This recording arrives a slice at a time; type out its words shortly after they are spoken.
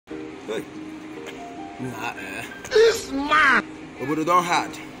Hey. Nah, This man! Obodo don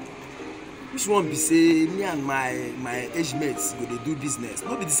hard. Which one be say me and my age mates go dey do business?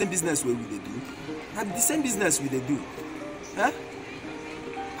 No be the same business wey we dey do. Na the same business we dey do. I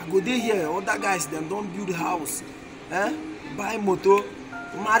go dey here, other guys dem don build house, buy motor,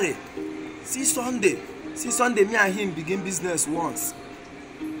 marry. See Sunday, me and him begin business once.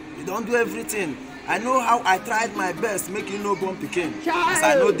 We don do everything. I know how I tried my best make him no born pikin. As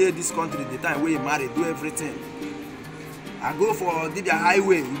I no dey this country the time wey he marry, do everything. I go for the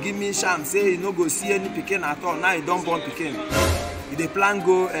highway, he give me sham, say he no go see any pikin at all. Now he don born pikin. He dey plan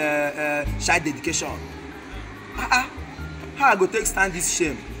go child dedication. How I go take stand this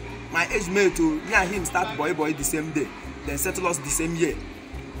shame? My age mate too, me and him start boy the same day, then settle us the same year.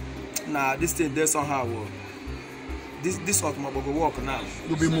 Nah, this thing there somehow. This automobile go work now.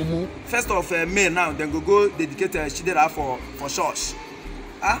 You be mumu. First of May now, then go dedicate Chideramdu for church.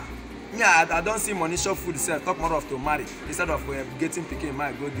 Me, I don't see money shop food itself. Talk more of to marry instead of getting pikin.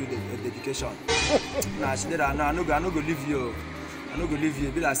 Might go do the dedication. Nah, Chideramdu, no, I no go leave you. I no go leave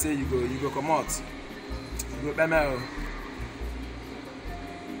you. Be like say you go come out. You go pay.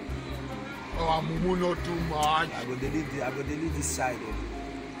 Oh, mumu not too much. I go delete this side.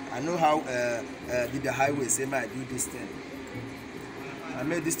 I know how the highway say I do this thing. I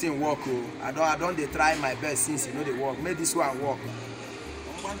made this thing work. I don't dey try my best since you know they work. Make this one work.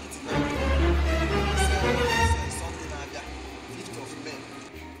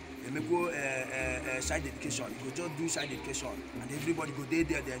 They make go child dedication. You go just do child dedication, and everybody go there.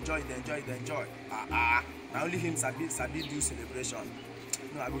 They enjoy. Now only him sabi do celebration.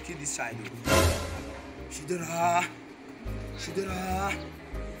 No, I go kill this child. Chidera.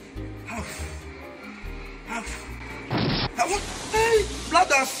 Hey,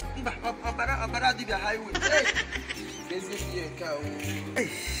 blood off. Abara the highway. Hey,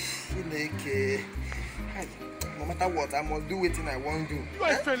 no matter what, I must do what I won't do. You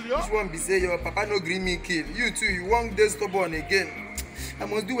are a failure. This one be say your papa no gree me kill. You too, you won't dey stubborn again. I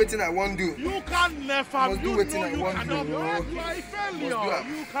must do what I won't do. You can never. Must do You what know I you want cannot. to. You are a failure.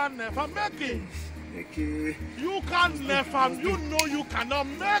 You can never make it. Okay. You can never. You know you cannot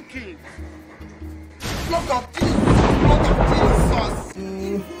make it. Blood of Jesus.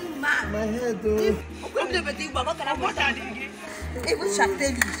 Man. My head though. Evil shall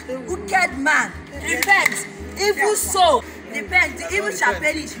tell you, wicked man, repent. Evil soul, repent. The evil shall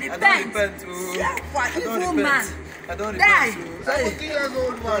perish, repent. Evil man, I don't die. repent. 70 years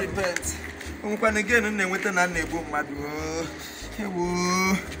old man. Repent. Again, na-enweta na na-egbu mmadụ.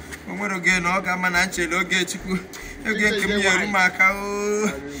 Ewo. Onwere oge na ọ ga-ama na nchele oge Chukwu. Oge nke m yeri m aka o.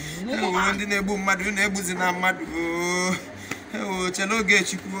 Ewo ndị na-egbu mmadụ na-egbuzi na mmadụ o. Ewo chele oge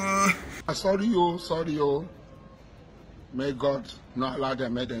Chukwu o. Sorry. May God not allow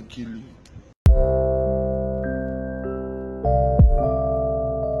them, make them kill you.